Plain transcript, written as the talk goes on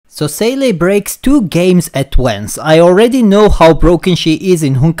So Seele breaks 2 games at once. I already know how broken she is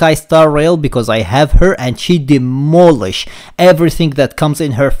in Honkai Star Rail because I have her and she demolish everything that comes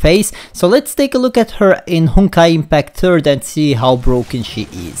in her face. So let's take a look at her in Honkai Impact 3rd and see how broken she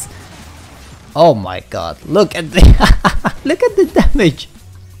is. Oh my god, look at the look at the damage.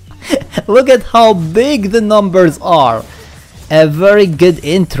 Look at how big the numbers are. A very good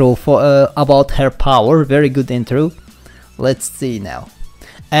intro for about her power, very good intro. Let's see now.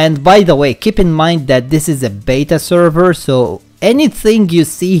 And by the way, keep in mind that this is a beta server, so anything you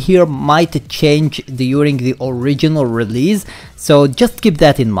see here might change during the original release, so just keep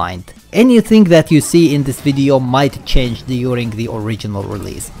that in mind. Anything that you see in this video might change during the original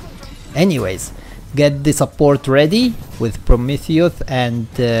release. Anyways, get the support ready with Prometheus and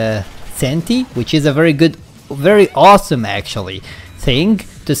Senti, which is a very good, very awesome actually thing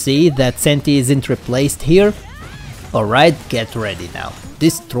to see that Senti isn't replaced here. Alright, get ready now.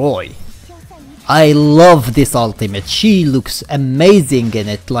 Destroy. I love this ultimate. She looks amazing in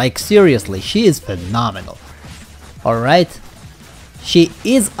it, like seriously, she is phenomenal. Alright. She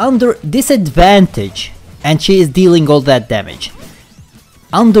is under disadvantage and she is dealing all that damage.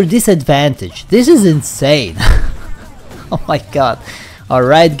 Under disadvantage. This is insane. Oh my god.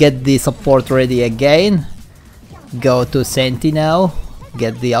 Alright, get the support ready again. Go to Senti now.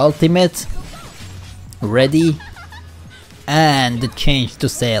 Get the ultimate. Ready. And change to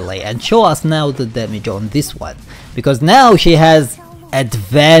Seele and show us now the damage on this one, because now she has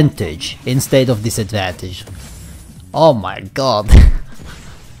advantage instead of disadvantage. Oh my god.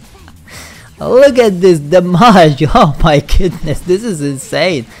 Look at this damage. Oh my goodness, this is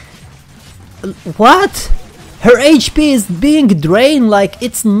insane. What? Her HP is being drained like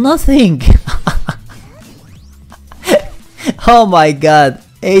it's nothing. Oh my god,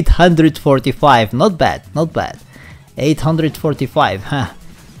 845, not bad, not bad. 845, huh?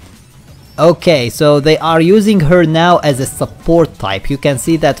 Okay, so they are using her now as a support type. You can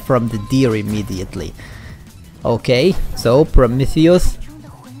see that from the deer immediately. Okay, so Prometheus.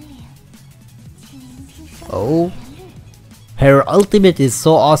 Oh, her ultimate is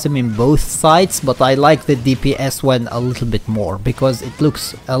so awesome in both sides, but I like the DPS one a little bit more because it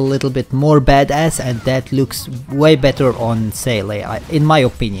looks a little bit more badass, and that looks way better on Seele, in my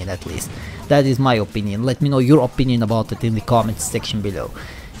opinion at least. That is my opinion. Let me know your opinion about it in the comments section below.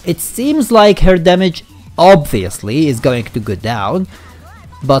 It seems like her damage obviously is going to go down,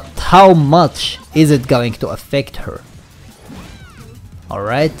 but how much is it going to affect her?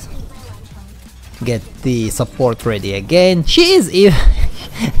 Alright. Get the support ready again. She is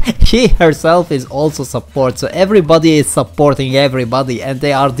she herself is also support, so everybody is supporting everybody and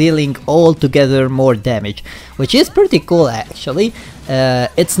they are dealing all together more damage, which is pretty cool actually.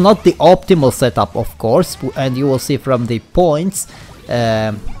 It's not the optimal setup of course, and you will see from the points.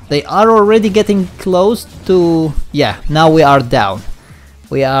 They are already getting close to, yeah, now we are down.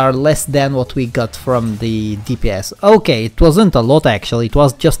 We are less than what we got from the DPS. Okay, it wasn't a lot actually, it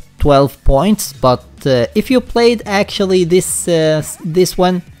was just 12 points, but if you played actually this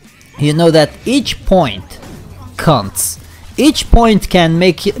one, you know that each point counts. Each point can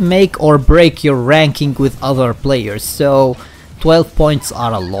make or break your ranking with other players, so 12 points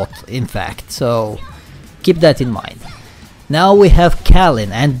are a lot in fact, so keep that in mind. Now we have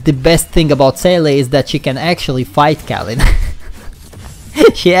Kalin, and the best thing about Seele is that she can actually fight Kalin.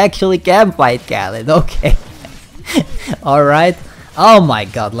 She actually can fight Kalin, okay. Alright. Oh my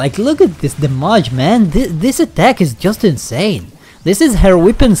god, like look at this damage, man. This attack is just insane. This is her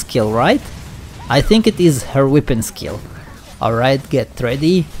weapon skill, right? I think it is her weapon skill. Alright, get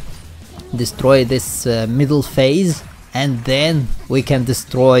ready. Destroy this middle phase, and then we can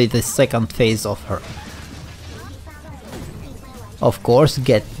destroy the second phase of her. Of course,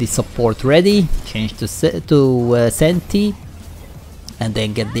 get the support ready. Change to Senti. And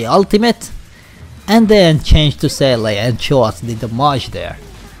then get the ultimate. And then change to Seele and show us the damage there.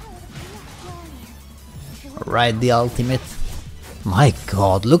 Alright, the ultimate. My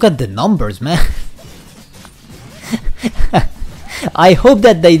god, look at the numbers, man. I hope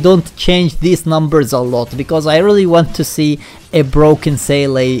that they don't change these numbers a lot, because I really want to see a broken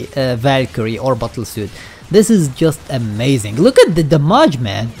Seele Valkyrie or battlesuit. This is just amazing. Look at the damage,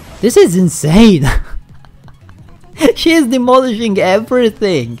 man. This is insane. She is demolishing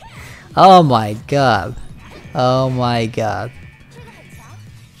everything. Oh my god. Oh my god.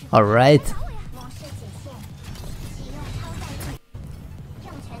 Alright.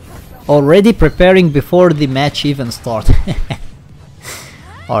 Already preparing before the match even starts.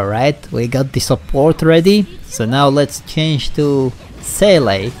 Alright, we got the support ready. So now let's change to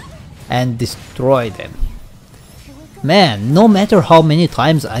Seele and destroy them. Man, no matter how many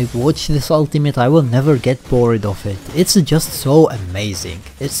times I watch this ultimate, I will never get bored of it. It's just so amazing.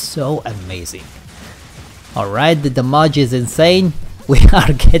 It's so amazing. Alright, the damage is insane. We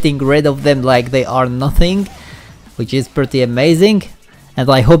are getting rid of them like they are nothing, which is pretty amazing. And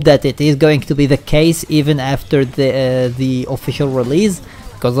I hope that it is going to be the case even after the official release,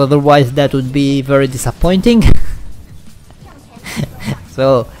 because otherwise that would be very disappointing.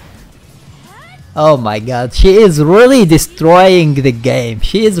 So, oh my god, she is really destroying the game.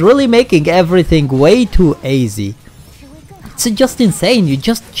 She is really making everything way too easy. It's just insane. You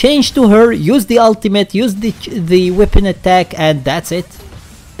just change to her, use the ultimate, use the weapon attack, and that's it.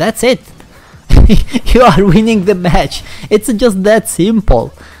 That's it. You are winning the match. It's just that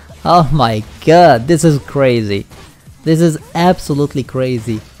simple. Oh my god, this is crazy. This is absolutely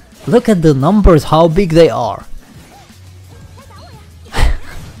crazy. Look at the numbers, how big they are.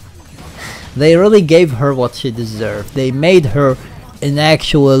 They really gave her what she deserved. They made her an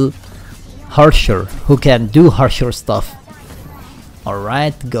actual Herrscher who can do Herrscher stuff.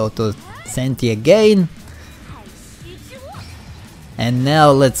 Alright, go to Senti again. And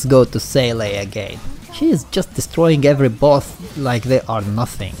now let's go to Seele again. She is just destroying every boss like they are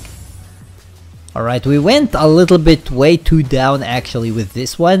nothing. Alright, we went a little bit way too down actually with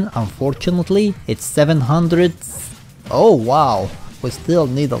this one, unfortunately. It's 700. Oh wow, we still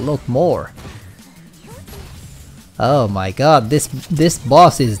need a lot more. Oh my god, this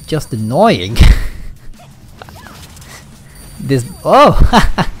boss is just annoying. This, oh!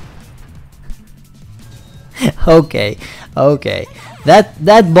 Okay, okay.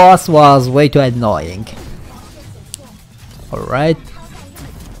 That boss was way too annoying. Alright.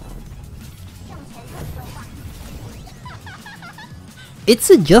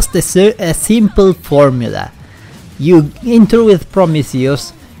 It's just a simple formula. You enter with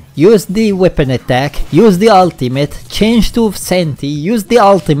Prometheus, use the weapon attack, use the ultimate, change to Senti, use the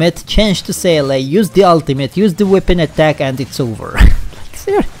ultimate, change to Seele, use the ultimate, use the weapon attack, and it's over. Like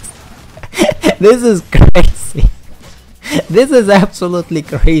seriously. This is crazy. This is absolutely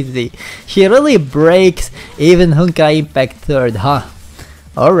crazy. She really breaks even Honkai Impact 3rd, huh?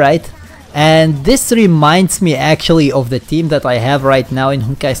 Alright. And this reminds me actually of the team that I have right now in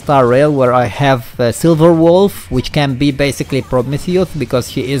Honkai Star Rail, where I have Silver Wolf, which can be basically Prometheus because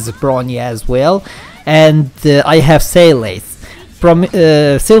she is Bronya as well, and I have Seele.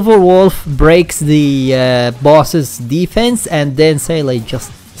 Silver Wolf breaks the boss's defense, and then Seele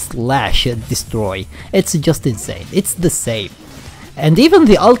just slash and destroy. It's just insane. It's the same. And even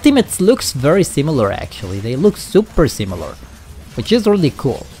the ultimates looks very similar actually. They look super similar, which is really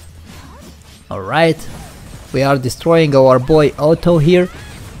cool. Alright, we are destroying our boy Otto here.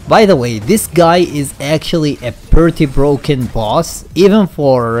 By the way, this guy is actually a pretty broken boss, even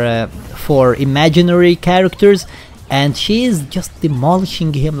for imaginary characters, and she is just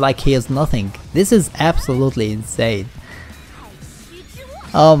demolishing him like he is nothing. This is absolutely insane.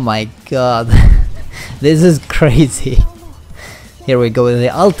 Oh my god, this is crazy. Here we go with the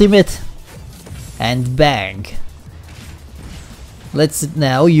ultimate, and bang. Let's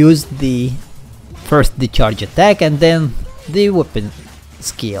now use the first the charge attack and then the weapon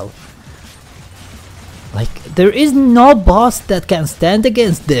skill. Like, there is no boss that can stand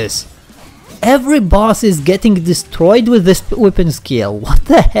against this. Every boss is getting destroyed with this weapon skill. What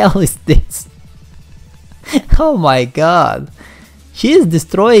the hell is this? Oh my god. She is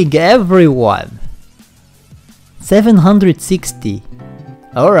destroying everyone. 760.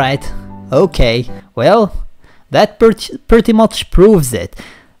 Alright. Okay. Well, that pretty much proves it.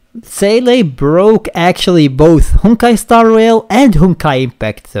 Seele broke actually both Honkai Star Rail and Honkai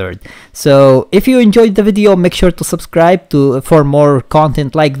Impact 3rd. So if you enjoyed the video, make sure to subscribe for more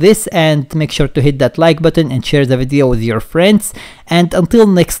content like this, and make sure to hit that like button and share the video with your friends. And until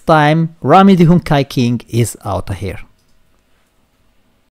next time, Rami the Honkai King is out of here.